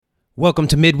Welcome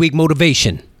to Midweek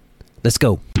Motivation. Let's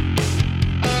go.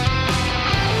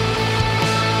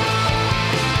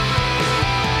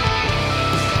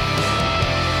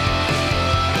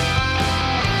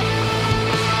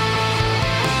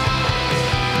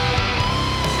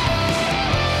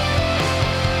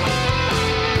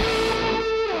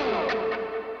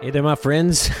 Hey there, my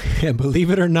friends.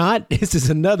 Believe it or not, this is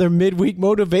another Midweek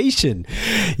Motivation.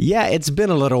 Yeah, it's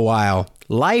been a little while.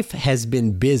 Life has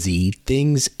been busy.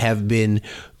 Things have been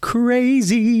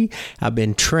crazy. I've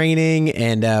been training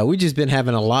and we've just been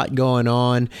having a lot going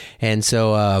on. And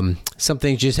so some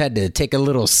things just had to take a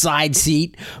little side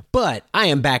seat. But I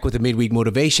am back with a Midweek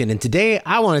Motivation. And today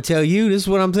I want to tell you, this is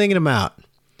what I'm thinking about.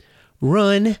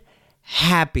 Run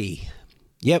happy.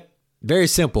 Yep, very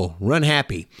simple. Run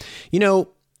happy. You know,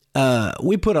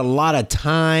 we put a lot of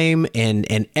time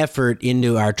and effort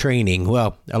into our training.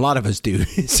 Well, a lot of us do.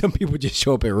 Some people just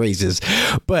show up at races.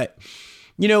 But,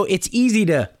 you know, it's easy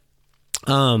to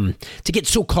get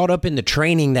so caught up in the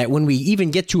training that when we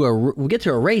even get to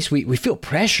a race, we feel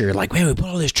pressure. Like, man, we put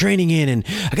all this training in and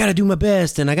I got to do my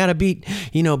best and I got to beat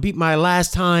my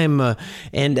last time.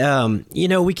 You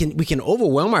know, we can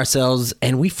overwhelm ourselves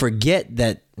and we forget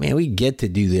that, man, we get to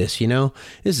do this, you know,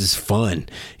 this is fun.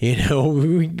 You know,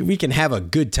 we can have a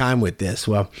good time with this.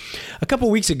 Well, a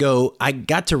couple weeks ago, I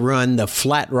got to run the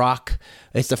Flat Rock.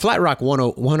 It's the Flat Rock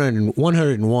 101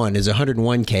 is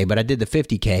 101K, but I did the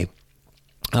 50K.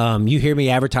 You hear me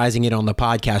advertising it on the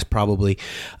podcast probably,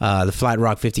 the Flat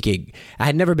Rock 50K. I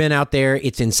had never been out there.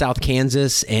 It's in South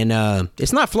Kansas, and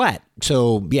it's not flat.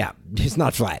 So, yeah, it's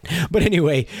not flat. But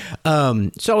anyway,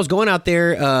 so I was going out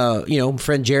there,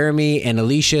 friend Jeremy and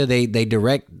Alicia, they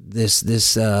direct this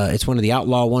it's one of the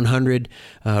Outlaw 100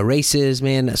 races,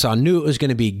 man. So I knew it was going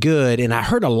to be good, and I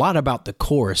heard a lot about the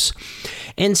course.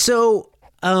 And so,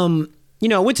 I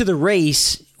went to the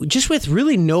race just with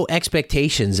really no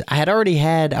expectations. I had already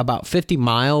had about 50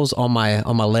 miles on my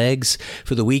legs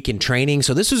for the week in training.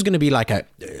 So this was going to be like a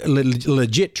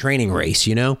legit training race,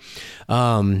 you know.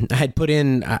 I had put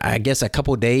in, I guess, a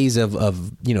couple of days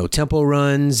of tempo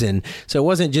runs. And so it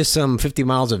wasn't just some 50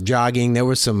 miles of jogging. There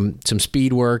was some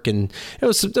speed work and there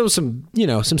was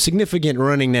some significant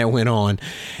running that went on.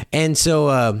 And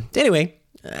so anyway,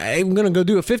 I'm going to go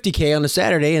do a 50K on a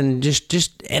Saturday and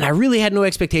and I really had no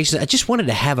expectations. I just wanted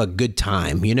to have a good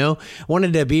time, you know,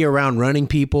 wanted to be around running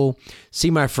people, see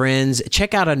my friends,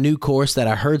 check out a new course that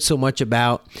I heard so much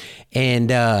about. And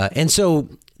so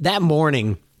that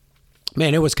morning,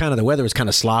 man, the weather was kind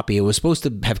of sloppy. It was supposed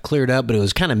to have cleared up, but it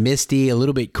was kind of misty, a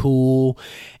little bit cool.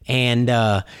 And,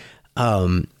 I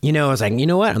was like, you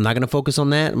know what? I'm not going to focus on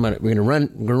that. We're going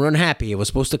to run happy. It was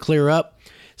supposed to clear up.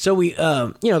 So we,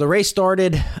 the race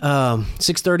started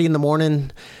 6:30 in the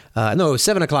morning. It was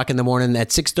 7 o'clock in the morning. At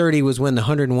 6:30 was when the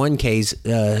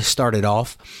 101Ks started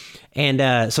off.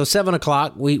 And so 7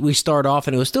 o'clock, we start off,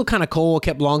 and it was still kind of cold,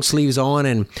 kept long sleeves on,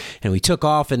 and we took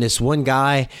off, and this one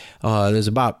guy, there's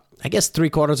about, I guess,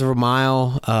 3/4 of a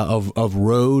mile of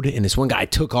road, and this one guy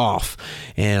took off.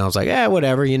 And I was like,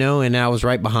 whatever, and I was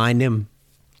right behind him.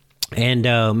 And,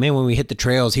 when we hit the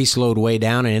trails, he slowed way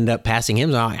down and ended up passing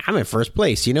him. So I'm in first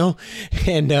place, and,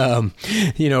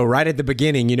 right at the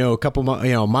beginning, a couple,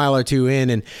 mile or two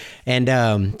in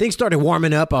and things started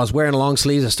warming up. I was wearing long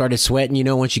sleeves. I started sweating,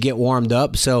 once you get warmed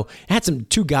up. So I had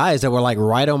two guys that were like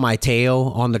right on my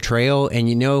tail on the trail. And,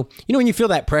 when you feel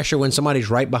that pressure when somebody's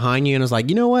right behind you, and I was like,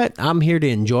 you know what? I'm here to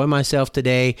enjoy myself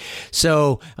today.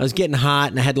 So I was getting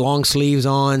hot and I had long sleeves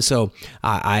on. So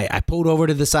I pulled over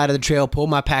to the side of the trail, pulled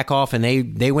my pack off, and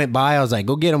they went by. I was like,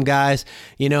 go get them, guys.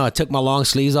 I took my long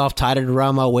sleeves off, tied it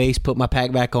around my waist, put my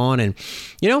pack back on, and,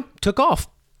 took off.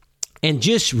 And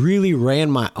just really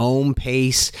ran my own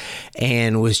pace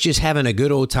and was just having a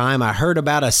good old time. I heard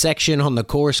about a section on the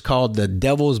course called the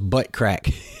Devil's Butt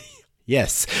Crack.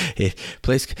 Yes,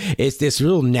 it's this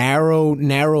real narrow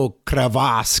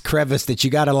crevice that you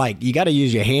gotta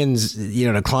use your hands,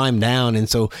 to climb down. And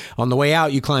so on the way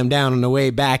out, you climb down. On the way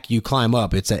back, you climb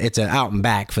up. It's an out and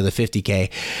back for the 50K.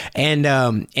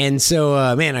 And so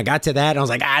I got to that and I was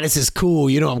like, this is cool.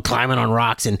 I'm climbing on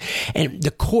rocks and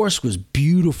the course was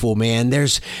beautiful, man. They had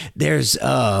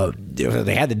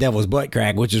the Devil's Butt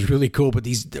Crack, which is really cool, but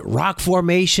these rock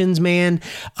formations, man,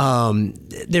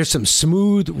 there's some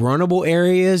smooth, runnable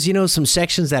areas, some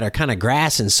sections that are kind of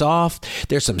grass and soft.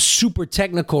 There's some super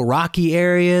technical rocky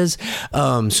areas,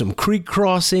 some creek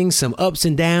crossings, some ups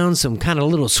and downs, some kind of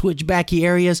little switchbacky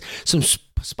areas, some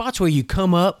spots where you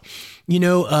come up,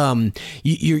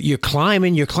 you're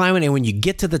climbing, and when you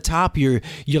get to the top, you're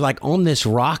like on this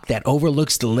rock that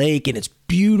overlooks the lake, and it's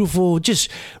beautiful, just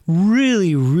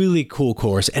really, really cool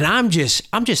course. And I'm just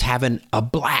having a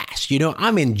blast.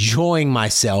 I'm enjoying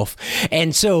myself.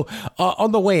 And so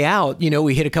on the way out,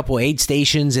 we hit a couple of aid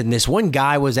stations, and this one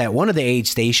guy was at one of the aid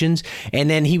stations, and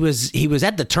then he was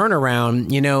at the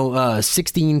turnaround,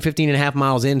 15 and a half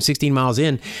miles in, 16 miles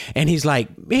in, and he's like,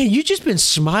 man, you just been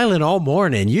smiling all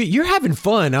morning. You're having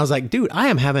fun. I was like, dude, I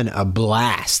am having a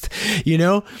blast,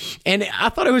 and I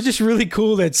thought it was just really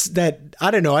cool that I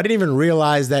don't know, I didn't even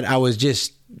realize that I was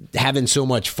just having so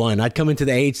much fun. I'd come into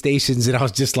the aid stations and I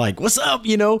was just like, what's up,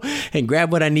 and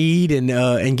grab what I need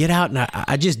and get out. And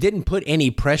I just didn't put any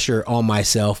pressure on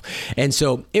myself. And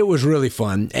so it was really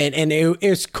fun. And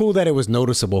it's cool that it was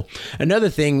noticeable. Another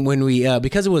thing, when we,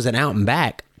 because it was an out and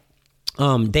back,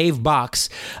 Dave Box,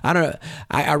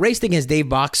 I raced against Dave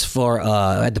Box for,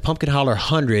 at the Pumpkin Holler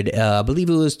 100, I believe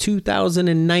it was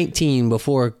 2019,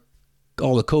 before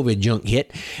all the COVID junk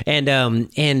hit, and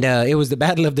it was the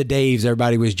Battle of the Daves.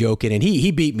 Everybody was joking, and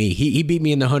he beat me. He beat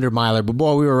me in the 100-miler. But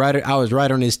boy, I was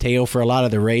right on his tail for a lot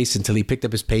of the race until he picked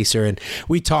up his pacer, and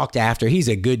we talked after. He's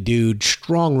a good dude,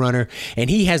 strong runner, and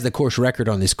he has the course record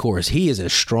on this course. He is a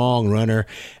strong runner,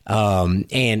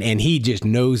 and he just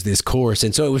knows this course.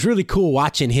 And so it was really cool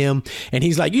watching him. And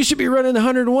he's like, "You should be running the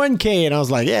 101K," and I was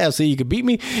like, "Yeah, so you could beat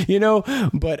me,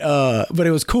 But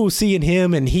it was cool seeing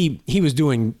him, and he was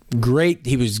doing great.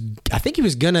 I think he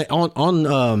was gonna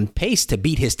on pace to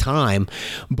beat his time,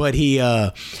 but he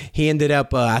ended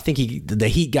up, I think the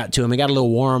heat got to him. It got a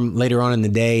little warm later on in the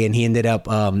day, and he ended up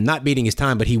not beating his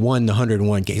time, but he won the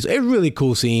 101K. So it was really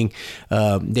cool seeing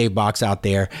Dave Box out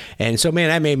there. And so, man,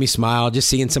 that made me smile, just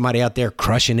seeing somebody out there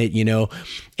crushing it,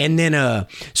 And then,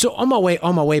 so on my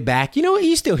way back,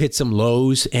 you still hit some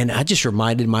lows, and I just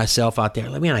reminded myself out there,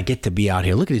 man, I get to be out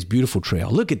here. Look at this beautiful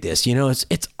trail. Look at this,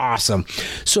 it's awesome.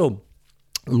 So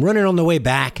I'm running on the way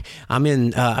back. I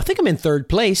think I'm in third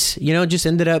place, just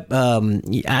ended up,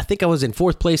 I think I was in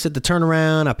fourth place at the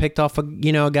turnaround. I picked off a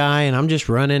guy, and I'm just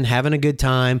running, having a good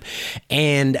time.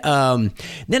 And,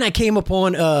 then I came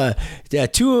upon,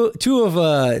 two of,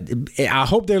 I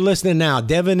hope they're listening now,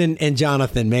 Devin and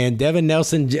Jonathan, man. Devin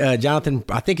Nelson, Jonathan,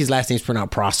 I think his last name's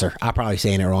pronounced Prosser. I'm probably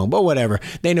saying it wrong, but whatever.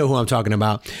 They know who I'm talking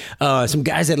about. Some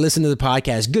guys that listen to the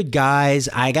podcast, good guys.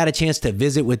 I got a chance to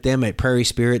visit with them at Prairie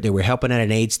Spirit. They were helping at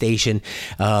an aid station,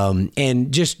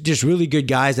 and just really good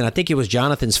guys. And I think it was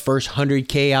Jonathan's first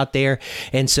 100K out there,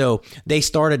 and so they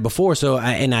started before. So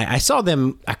I saw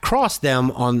them, I crossed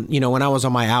them on, when I was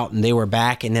on my out, and they were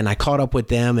back, and then I caught up with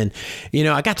them, and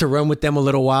I got to run with them a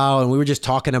little while, and we were just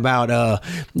talking about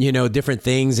different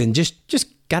things, and just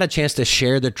got a chance to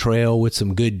share the trail with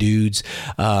some good dudes.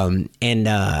 And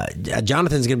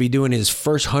Jonathan's going to be doing his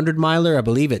first 100-miler, I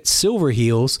believe, at Silver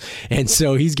Heels. And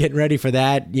so he's getting ready for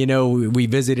that. We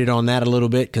visited on that a little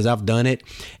bit because I've done it.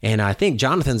 And I think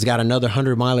Jonathan's got another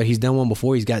 100-miler. He's done one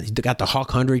before. He's got the Hawk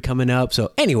 100 coming up.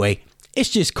 So anyway, it's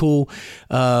just cool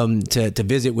to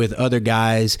visit with other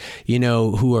guys,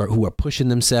 who are pushing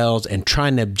themselves and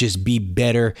trying to just be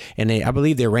better. And I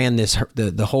believe they ran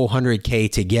the whole 100K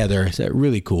together. So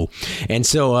really cool. And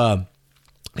so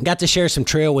I got to share some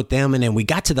trail with them, and then we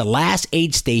got to the last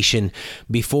aid station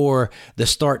before the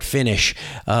start finish.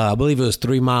 I believe it was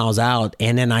 3 miles out,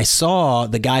 and then I saw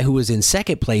the guy who was in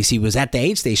second place. He was at the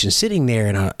aid station sitting there,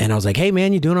 and I was like, "Hey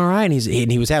man, you doing all right?"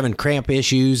 And he was having cramp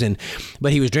issues,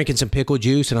 but he was drinking some pickle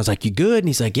juice, and I was like, "You good?" And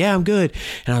he's like, "Yeah, I'm good."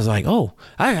 And I was like, "Oh,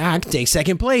 I can take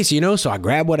second place, So I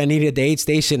grabbed what I needed at the aid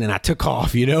station, and I took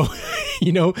off.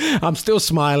 I'm still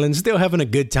smiling, still having a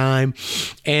good time,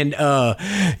 and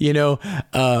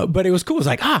but it was cool. It was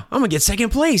like, I'm gonna get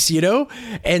second place,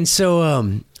 And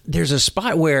so there's a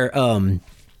spot where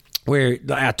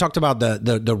I talked about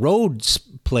the roads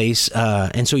place,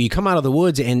 and so you come out of the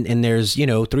woods, and there's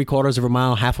 3/4 of a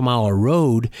mile, half a mile of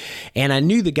road, and I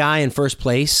knew the guy in first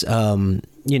place,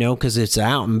 because it's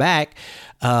out and back,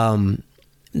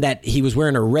 that he was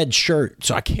wearing a red shirt.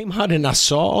 So I came out and I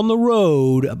saw on the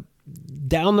road,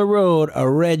 down the road, a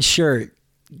red shirt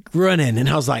running, and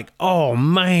I was like, oh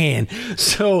man.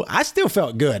 So I still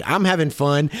felt good. I'm having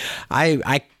fun.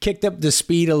 I kicked up the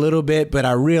speed a little bit, but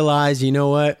I realized, you know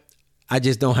what? I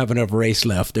just don't have enough race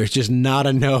left. There's just not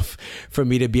enough for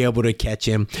me to be able to catch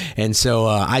him. And so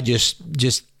I just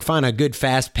find a good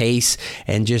fast pace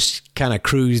and just kind of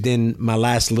cruised in my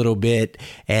last little bit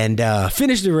and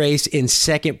finished the race in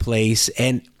second place.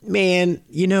 And man,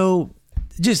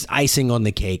 just icing on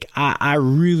the cake. I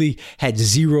really had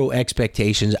zero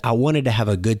expectations. I wanted to have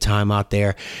a good time out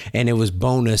there, and it was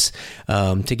bonus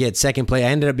to get second place. I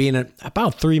ended up being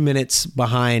about 3 minutes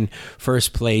behind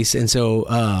first place, and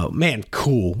so man,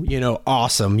 cool,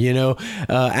 awesome,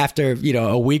 after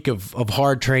a week of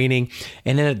hard training,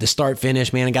 and then at the start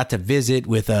finish, man, I got to visit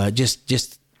with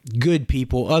just good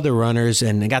people, other runners,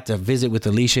 and I got to visit with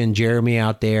Alicia and Jeremy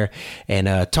out there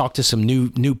and talk to some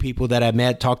new people that I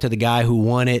met, talk to the guy who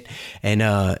won it, and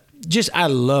I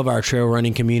love our trail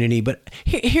running community. But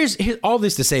here's all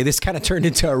this to say, this kind of turned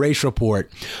into a race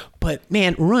report, but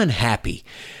man, run happy.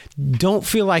 Don't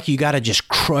feel like you got to just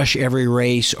crush every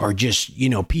race or just,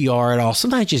 PR it all.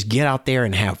 Sometimes just get out there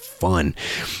and have fun.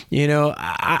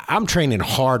 I'm training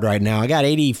hard right now. I got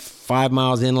 85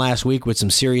 miles in last week with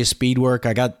some serious speed work.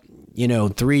 I got,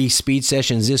 3 speed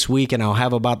sessions this week, and I'll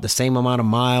have about the same amount of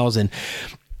miles. And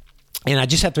I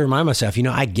just have to remind myself,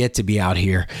 I get to be out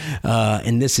here,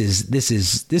 and this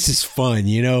is fun,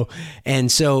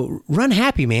 and so run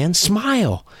happy, man.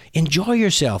 Smile, enjoy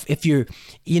yourself. If you're,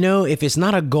 if it's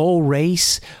not a goal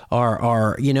race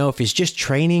or if it's just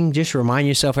training, just remind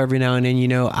yourself every now and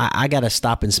then, I got to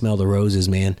stop and smell the roses,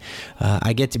 man.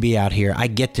 I get to be out here. I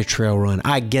get to trail run.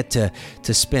 I get to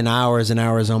spend hours and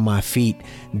hours on my feet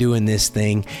doing this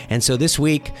thing. And so this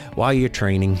week, while you're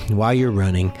training, while you're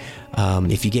running,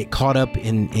 if you get caught up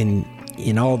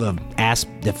in all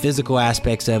the physical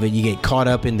aspects of it, you get caught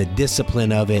up in the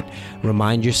discipline of it,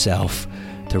 remind yourself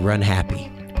to run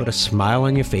happy. Put a smile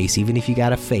on your face, even if you got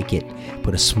to fake it.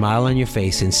 Put a smile on your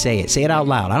face and say it. Say it out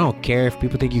loud. I don't care if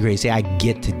people think you're crazy. Say, I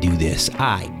get to do this.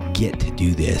 I get to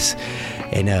do this.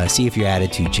 And see if your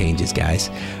attitude changes, guys.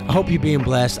 I hope you're being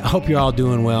blessed. I hope you're all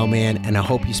doing well, man. And I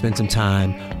hope you spend some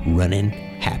time running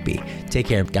happy. Take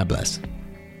care. God bless.